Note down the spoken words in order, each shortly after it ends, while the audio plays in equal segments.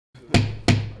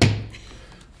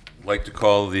I'd like to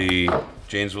call the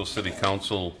Janesville City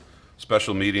Council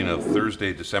special meeting of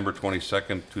Thursday, December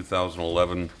 22nd,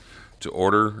 2011 to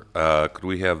order. Could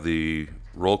we have the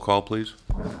roll call, please?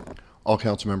 All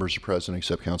council members are present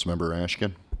except Councilmember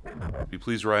Ashkin. Will you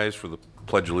please rise for the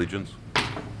Pledge of Allegiance?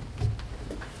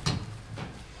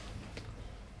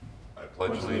 I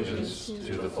pledge allegiance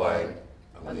to the flag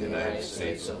of the United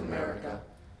States of America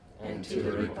and to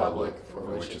the republic for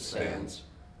which it stands,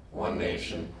 one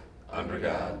nation, under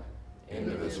God,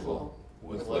 indivisible,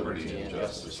 with liberty and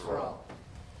justice for all.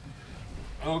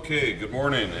 Okay, good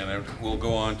morning, and we'll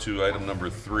go on to item number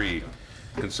 3.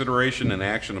 Consideration and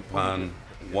action upon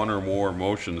one or more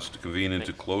motions to convene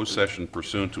into closed session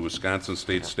pursuant to Wisconsin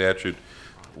State Statute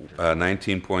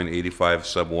 19.85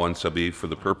 sub 1 sub e for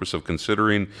the purpose of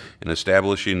considering and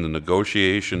establishing the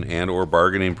negotiation and or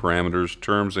bargaining parameters,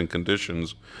 terms, and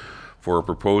conditions for a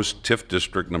proposed TIF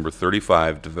District number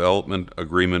 35 development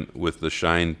agreement with the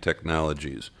Shine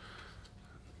Technologies.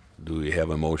 Do we have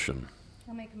a motion?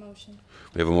 I'll make a motion.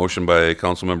 We have a motion by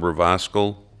Councilmember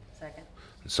Voskuhl. Second.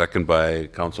 Second by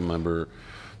Councilmember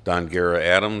Don Guerra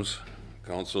Adams.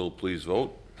 Council, please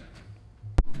vote.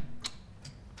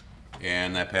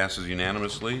 And that passes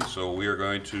unanimously. So we are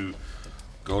going to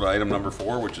go to item number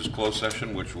 4, which is closed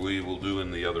session, which we will do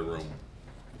in the other room.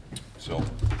 So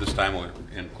this time we're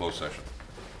in closed session.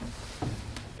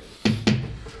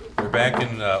 We're back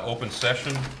in open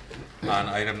session on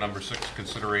item number 6,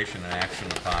 consideration and action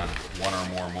upon one or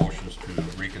more motions to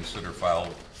reconsider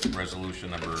file resolution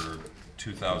number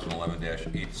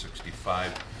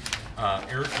 2011-865.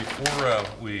 Eric, before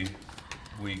we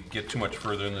get too much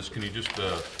further in this, can you just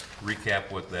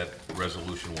recap what that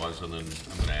resolution was, and then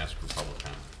I'm going to ask for public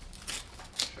comment.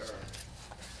 Sure.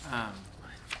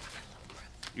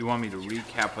 You want me to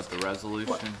recap what the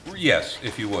resolution? Yes,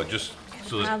 if you would, just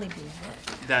so that, Probably be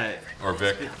Vic. That, or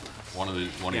Vic, one of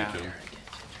Yeah. you two.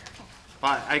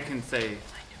 but I can say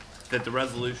that the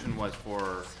resolution was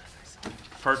for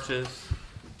purchase.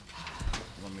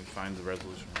 Let me find the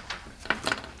resolution.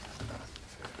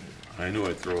 I knew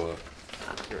I'd throw a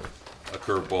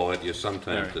curveball at you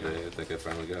sometime There we go. today. I think I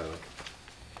finally got it.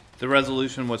 The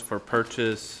resolution was for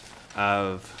purchase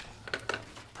of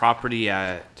property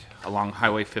along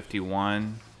Highway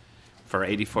 51 for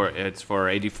 84. It's for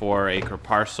 84-acre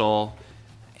parcel,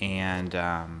 and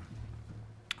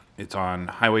it's on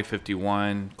Highway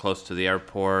 51, close to the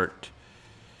airport,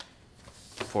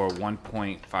 for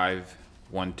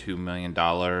 $1.512 million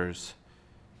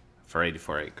for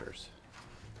 84 acres.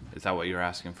 Is that what you're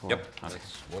asking for? Yep, Okay.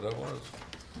 that's what it was.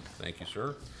 Thank you,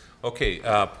 sir. Okay,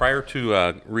 prior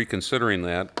to reconsidering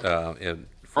that, And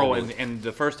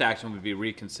the first action would be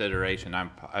reconsideration. I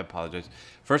apologize.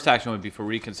 First action would be for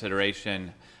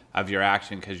reconsideration of your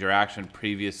action, because your action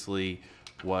previously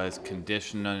was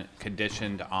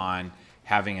conditioned on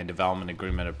having a development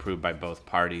agreement approved by both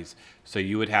parties. So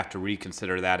you would have to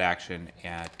reconsider that action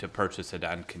to purchase it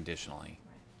unconditionally.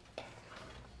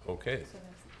 okay.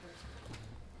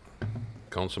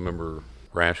 Councilmember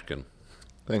Rashkin.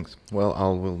 Thanks. Well,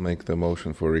 will make the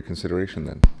motion for reconsideration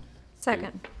then.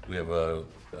 Second. We have a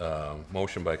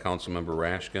motion by Councilmember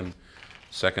Rashkin,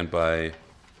 second by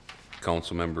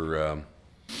Councilmember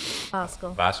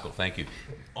Voskuhl. Voskuhl. Thank you.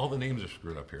 All the names are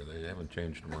screwed up here. They haven't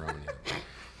changed them around yet.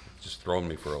 Just throwing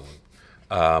me for a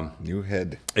loop. New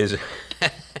head. Is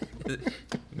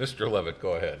Mr. Levitt,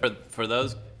 go ahead. For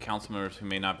those council members who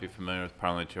may not be familiar with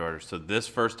parliamentary order, so this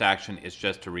first action is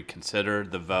just to reconsider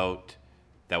the vote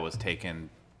that was taken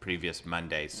previous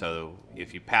Monday. So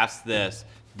if you pass this,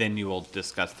 then you will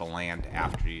discuss the land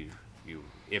after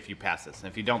if you pass this. And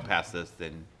if you don't pass this,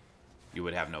 then you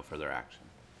would have no further action.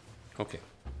 Okay.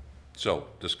 So,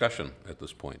 discussion at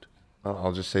this point.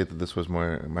 I'll just say that this was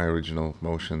my original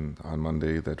motion on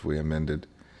Monday that we amended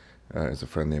as a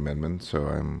friendly amendment. So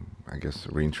I guess,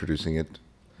 reintroducing it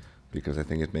because I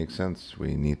think it makes sense.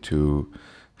 We need to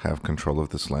have control of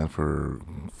this land for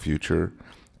future.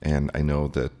 And I know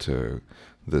that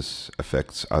this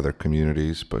affects other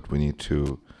communities, but we need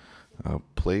to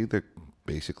play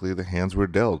basically the hands we're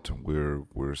dealt.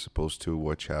 We're supposed to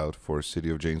watch out for City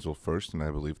of Janesville first, and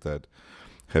I believe that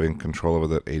having control over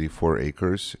that 84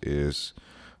 acres is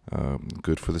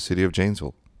good for the City of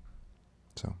Janesville.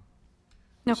 So,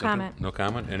 No Second. comment. No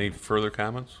comment? Any further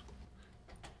comments?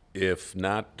 If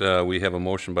not, we have a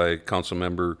motion by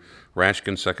Councilmember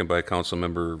Rashkin, second by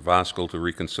Councilmember Voskuhl to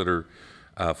reconsider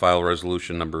file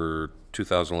resolution number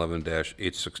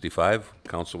 2011-865.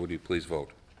 Council, would you please vote?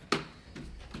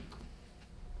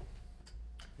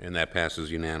 And that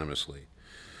passes unanimously,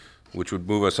 which would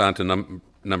move us on to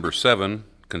number 7,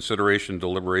 consideration,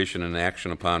 deliberation, and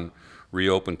action upon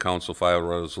reopen council file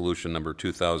resolution number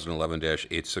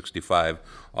 2011-865,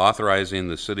 authorizing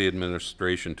the city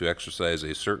administration to exercise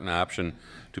a certain option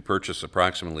to purchase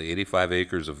approximately 85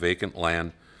 acres of vacant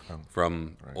land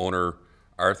from owner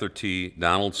Arthur T.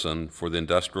 Donaldson for the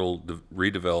industrial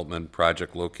redevelopment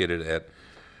project located at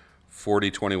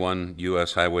 4021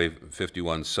 U.S. Highway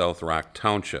 51 South Rock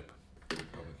Township.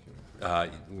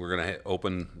 We're going to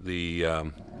open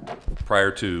the,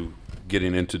 prior to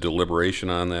getting into deliberation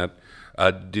on that,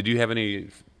 did you have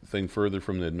anything further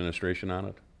from the administration on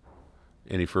it?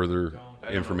 Any further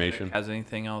information? Has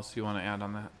anything else you want to add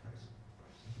on that?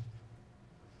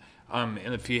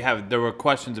 And if you have, there were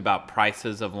questions about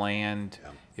prices of land.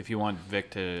 Yeah. If you want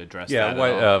Vic to address that.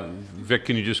 Yeah, Vic,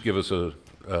 can you just give us a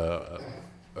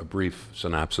brief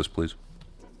synopsis, please?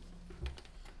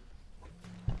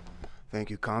 Thank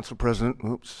you, Council President.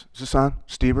 Oops, is this on?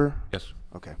 Stieber? Yes.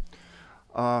 Okay.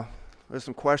 There's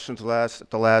some questions at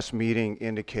the last meeting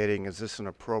indicating, is this an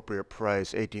appropriate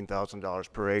price,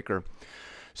 $18,000 per acre?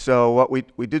 So what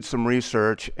we did some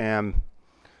research, and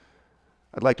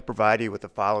I'd like to provide you with the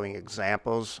following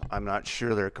examples. I'm not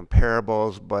sure they're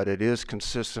comparables, but it is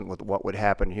consistent with what would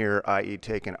happen here, i.e.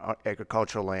 taking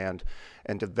agricultural land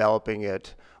and developing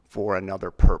it for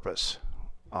another purpose.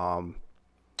 To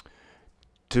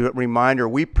a reminder,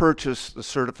 we purchased the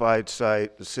certified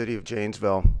site, the city of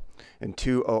Janesville, in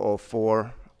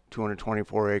 2004,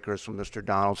 224 acres from Mr.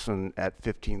 Donaldson at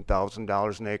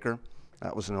 $15,000 an acre.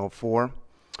 That was in 2004.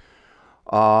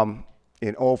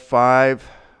 In 2005,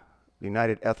 the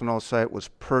United Ethanol site was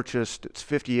purchased. It's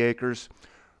 50 acres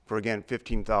for, again,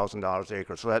 $15,000 an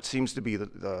acre. So that seems to be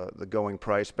the going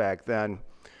price back then.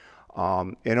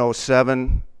 In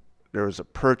 2007, there was a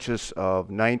purchase of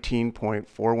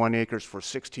 19.41 acres for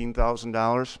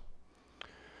 $16,000.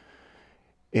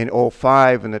 In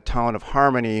 2005, in the town of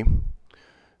Harmony,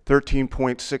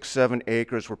 13.67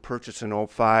 acres were purchased in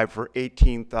 2005 for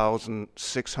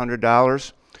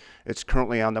 $18,600. It's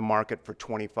currently on the market for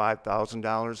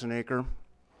 $25,000 an acre.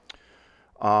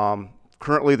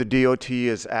 Currently, the DOT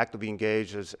is actively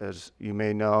engaged, as you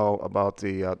may know, about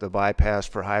the bypass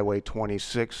for Highway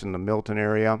 26 in the Milton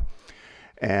area.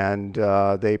 And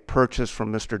they purchased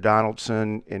from Mr.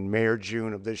 Donaldson in May or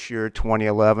June of this year,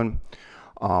 2011.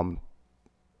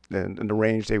 And the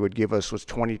range they would give us was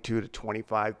 $22,000 to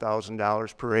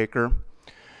 $25,000 per acre.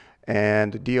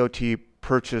 And the DOT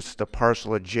purchased a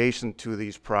parcel adjacent to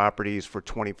these properties for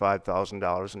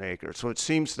 $25,000 an acre. So it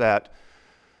seems that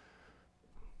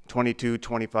 $22,000,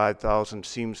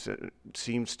 $25,000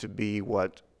 seems to be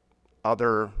what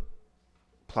other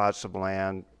plots of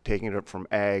land, taking it from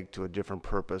ag to a different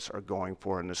purpose, are going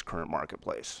for in this current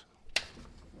marketplace.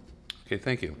 Okay,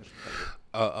 thank you.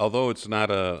 Although it's not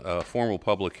a formal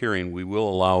public hearing, we will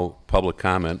allow public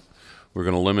comment. We're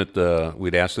going to limit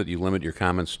we'd ask that you limit your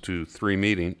comments to 3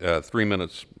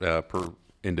 minutes per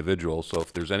individual. So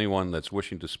if there's anyone that's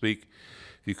wishing to speak,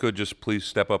 if you could just please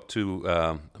step up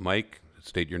to Mike,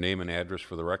 state your name and address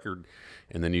for the record,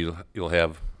 and then you'll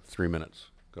have 3 minutes.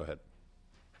 Go ahead.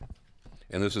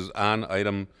 And this is on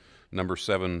item number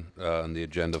 7 on the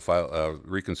agenda,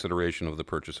 reconsideration of the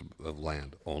purchase of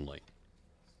land only.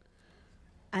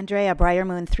 Andrea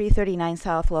Briarmoon, 339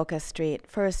 South Locust Street.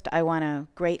 First, I want to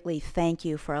greatly thank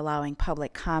you for allowing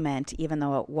public comment, even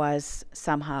though it was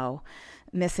somehow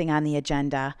missing on the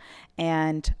agenda.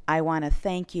 And I want to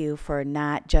thank you for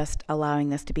not just allowing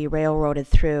this to be railroaded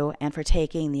through, and for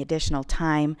taking the additional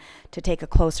time to take a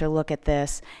closer look at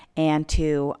this and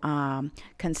to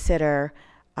consider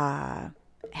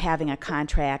having a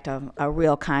contract, a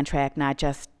real contract, not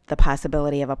just the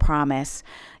possibility of a promise,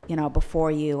 you know, before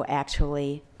you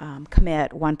actually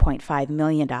commit $1.5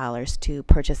 million to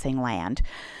purchasing land.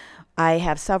 I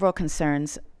have several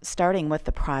concerns, starting with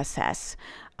the process,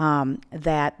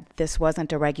 that this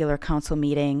wasn't a regular council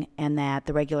meeting, and that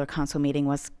the regular council meeting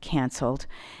was canceled,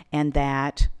 and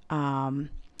that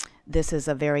this is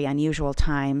a very unusual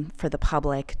time for the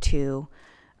public to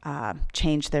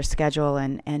change their schedule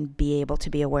and be able to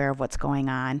be aware of what's going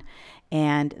on,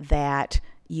 and that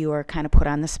you are kind of put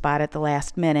on the spot at the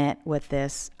last minute with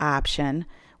this option,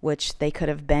 which they could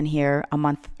have been here a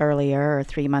month earlier, or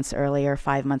 3 months earlier,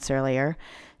 5 months earlier.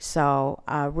 So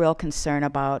a real concern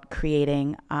about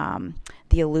creating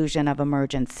the illusion of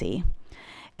emergency.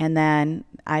 And then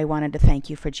I wanted to thank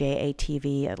you for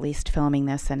JATV at least filming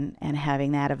this and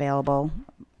having that available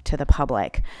to the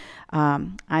public. I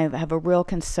have a real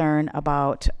concern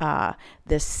about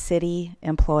the city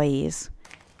employees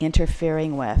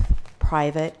interfering with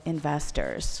private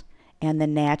investors and the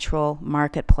natural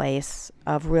marketplace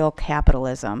of real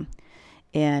capitalism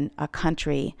in a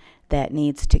country that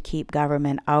needs to keep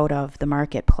government out of the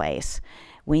marketplace.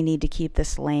 We need to keep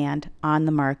this land on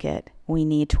the market. We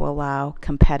need to allow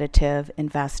competitive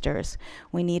investors.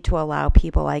 We need to allow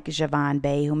people like Javon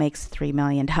Bay, who makes $3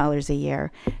 million a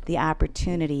year, the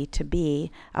opportunity to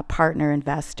be a partner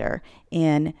investor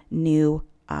in new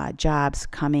jobs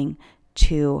coming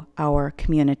to our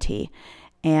community.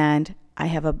 And I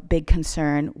have a big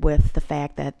concern with the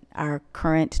fact that our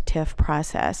current TIF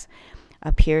process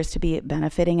appears to be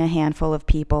benefiting a handful of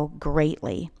people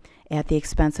greatly at the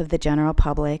expense of the general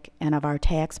public and of our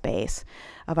tax base,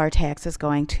 of our taxes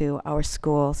going to our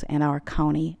schools and our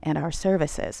county and our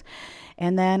services.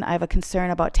 And then I have a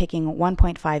concern about taking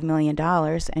 $1.5 million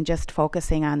and just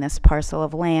focusing on this parcel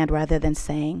of land rather than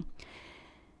saying,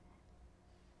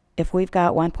 if we've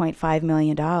got $1.5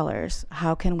 million,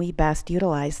 how can we best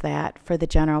utilize that for the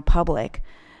general public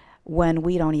when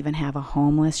we don't even have a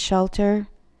homeless shelter,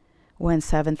 when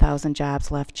 7,000 jobs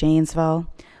left Janesville,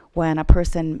 when a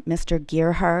person, Mr.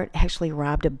 Gearhart, actually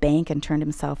robbed a bank and turned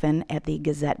himself in at the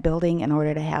Gazette building in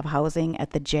order to have housing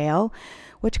at the jail,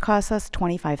 which costs us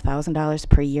 $25,000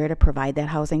 per year to provide that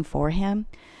housing for him.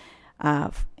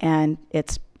 And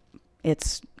it's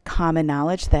common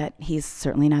knowledge that he's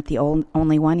certainly not the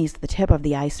only one. He's the tip of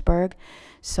the iceberg.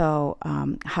 So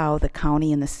how the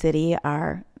county and the city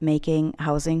are making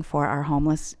housing for our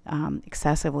homeless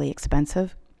excessively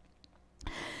expensive.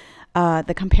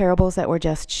 The comparables that were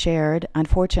just shared,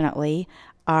 unfortunately,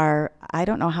 are, I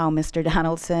don't know how Mr.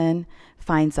 Donaldson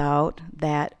finds out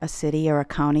that a city or a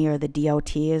county or the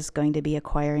DOT is going to be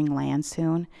acquiring land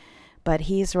soon, but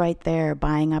he's right there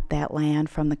buying up that land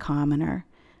from the commoner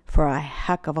for a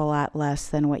heck of a lot less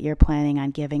than what you're planning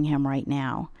on giving him right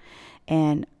now.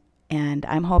 And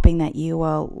I'm hoping that you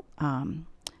will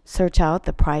search out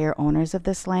the prior owners of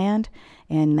this land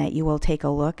and that you will take a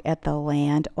look at the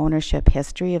land ownership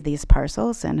history of these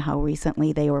parcels and how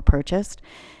recently they were purchased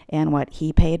and what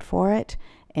he paid for it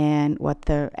and what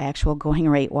the actual going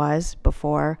rate was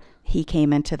before he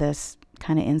came into this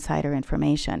kind of insider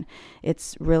information.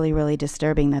 It's really, really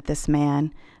disturbing that this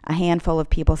man, a handful of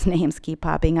people's names keep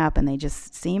popping up and they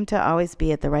just seem to always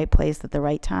be at the right place at the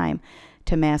right time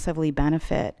to massively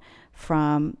benefit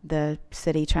from the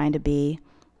city trying to be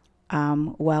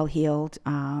well-heeled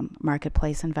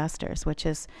marketplace investors, which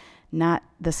is not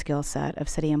the skill set of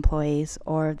city employees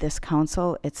or this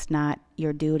council. It's not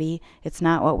your duty. It's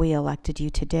not what we elected you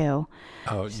to do.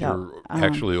 Oh, you're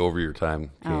actually over your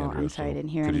time, Kendra. I'm sorry, I didn't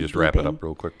hear Could you any just wrap it beeping. up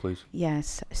real quick, please?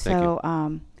 Yes. Thank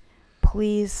So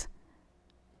please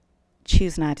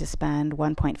choose not to spend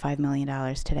 $1.5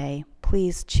 million today.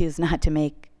 Please choose not to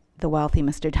make the wealthy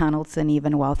Mr. Donaldson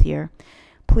even wealthier.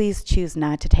 Please choose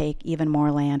not to take even more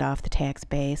land off the tax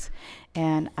base.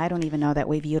 And I don't even know that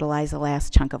we've utilized the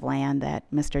last chunk of land that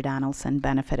Mr. Donaldson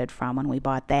benefited from when we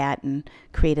bought that and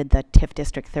created the TIF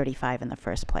District 35 in the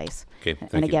first place. Okay,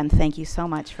 thank and you. again, thank you so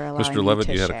much for allowing Mr. me Levitt,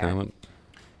 to you had share. a comment?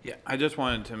 Yeah, I just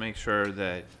wanted to make sure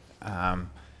that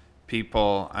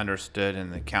people understood,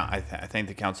 and I think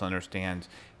the council understands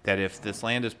that if this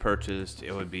land is purchased,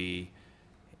 it would be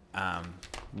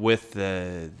with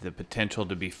the potential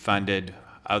to be funded.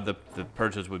 The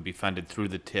purchase would be funded through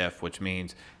the TIF, which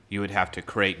means you would have to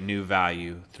create new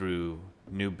value through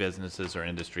new businesses or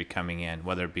industry coming in,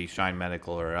 whether it be Shine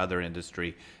Medical or other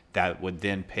industry, that would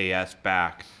then pay us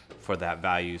back for that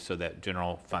value so that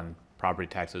general fund property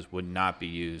taxes would not be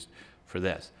used for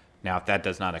this. Now, if that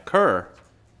does not occur,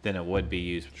 then it would be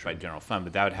used by general fund,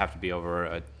 but that would have to be over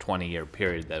a 20-year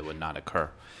period that would not occur.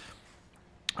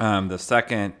 The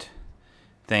second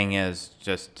thing is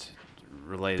just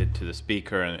related to the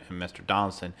speaker and Mr.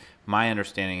 Donaldson. My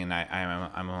understanding, and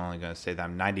I'm only going to say that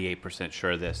I'm 98%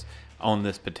 sure this, owned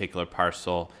this particular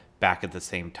parcel back at the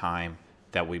same time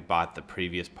that we bought the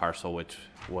previous parcel, which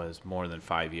was more than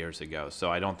 5 years ago.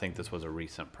 So I don't think this was a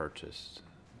recent purchase.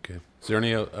 Okay. Is there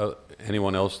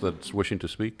anyone else that's wishing to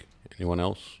speak? Anyone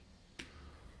else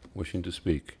wishing to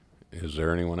speak? Is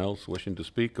there anyone else wishing to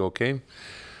speak? Okay.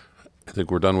 I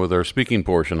think we're done with our speaking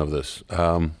portion of this.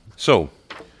 So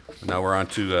now we're on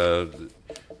to,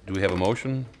 do we have a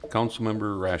motion?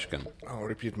 Councilmember Rashkin. I'll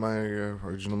repeat my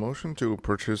original motion to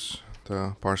purchase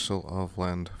the parcel of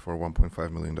land for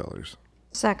 $1.5 million.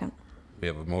 Second. We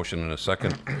have a motion and a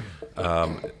second.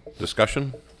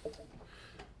 Discussion?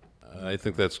 I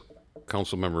think that's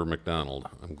Councilmember McDonald.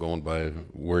 I'm going by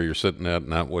where you're sitting at,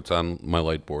 not what's on my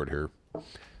light board here.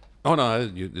 Oh,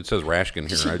 no, it says Rashkin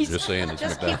here. I'm just saying it's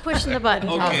Just McDonald. keep pushing the button.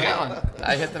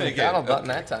 I hit the McDonald button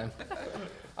that time.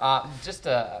 Just,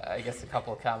 I guess, a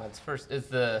couple of comments. First, is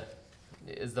the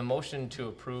motion to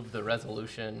approve the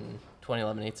resolution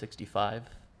 2011-865?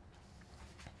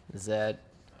 Is that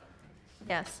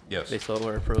Yes. Yes. Based on what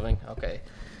we're approving, okay.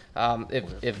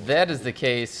 If that is the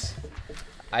case,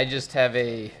 I just have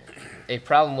a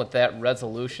problem with that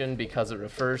resolution because it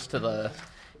refers to the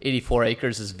 84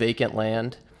 acres as vacant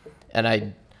land.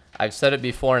 And I've said it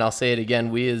before and I'll say it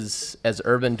again, we as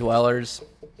urban dwellers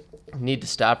need to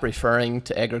stop referring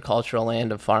to agricultural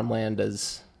land and farmland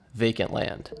as vacant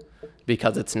land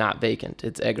because it's not vacant.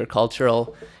 It's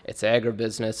agricultural, it's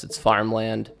agribusiness, it's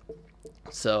farmland.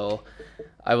 So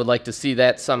I would like to see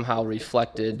that somehow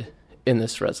reflected in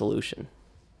this resolution.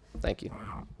 Thank you.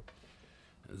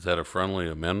 Is that a friendly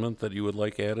amendment that you would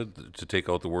like added, to take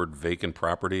out the word vacant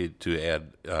property to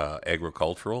add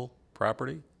agricultural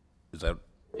property? Is that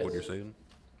what you're saying?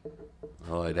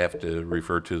 Well, I'd have to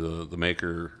refer to the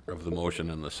maker of the motion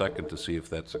and the second to see if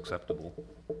that's acceptable.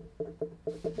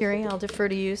 Yuri, I'll defer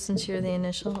to you since you're the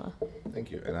initial.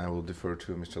 Thank you. And I will defer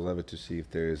to Mr. Levitt to see if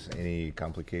there's any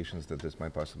complications that this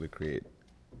might possibly create.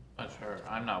 Not sure.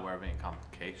 I'm not aware of any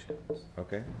complications.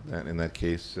 Okay. And in that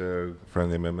case,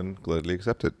 friendly amendment gladly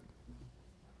accepted.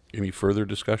 Any further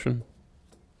discussion?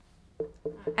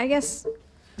 I guess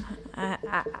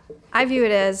I view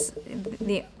it as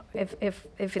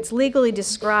if it's legally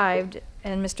described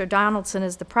and Mr. Donaldson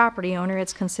is the property owner,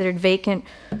 it's considered vacant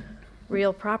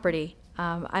real property.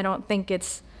 I don't think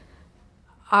it's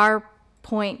our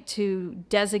point to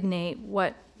designate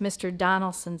what Mr.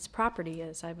 Donaldson's property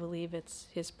is. I believe it's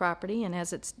his property, and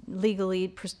as it's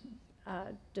legally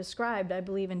described, I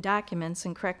believe in documents,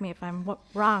 and correct me if I'm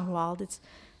wrong, Wald, it's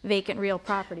vacant real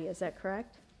property. Is that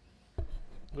correct?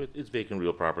 It's vacant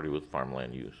real property with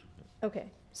farmland use.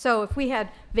 Okay. So if we had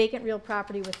vacant real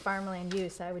property with farmland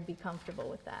use, I would be comfortable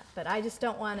with that. But I just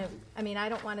don't want to, I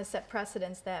don't want to set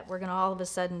precedents that we're going to all of a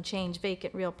sudden change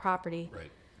vacant real property Right.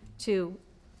 to.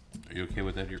 Are you okay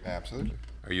with that? Absolutely.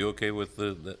 Are you okay with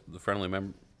the friendly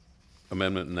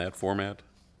amendment in that format?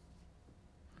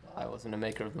 I wasn't a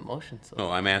maker of the motion, so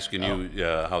No, I'm asking you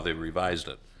how they revised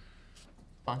it.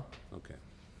 fine. Okay.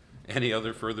 Any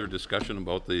other further discussion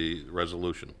about the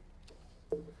resolution?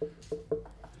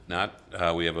 Not,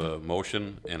 we have a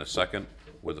motion and a second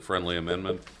with a friendly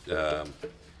amendment.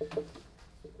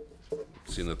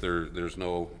 Seeing that there's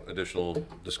no additional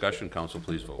discussion, council,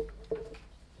 please vote.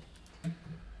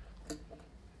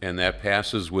 And that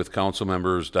passes with council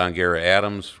members Dongera,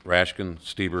 Adams, Rashkin,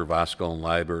 Stieber, Voskel, and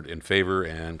Liebert in favor,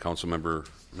 and Councilmember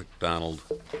McDonald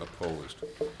opposed.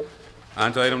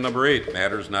 On to item number 8,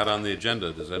 matters not on the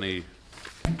agenda. Does any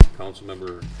council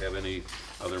member have any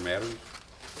other matters?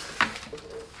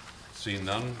 Seeing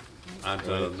none, on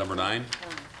to number 9.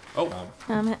 Oh,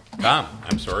 Tom,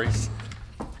 I'm sorry.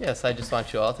 Yes, I just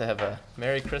want you all to have a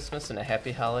Merry Christmas and a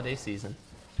Happy Holiday season.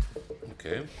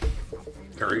 Okay,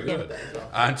 very good.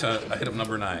 On to item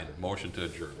number 9, motion to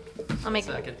adjourn. I'll make.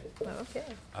 Second. Okay.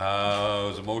 It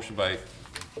was a motion by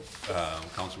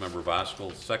Councilmember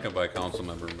Voskel, second by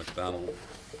Councilmember McDonald.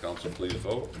 Council, please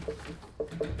vote.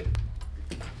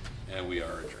 And we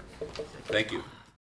are adjourned. Thank you.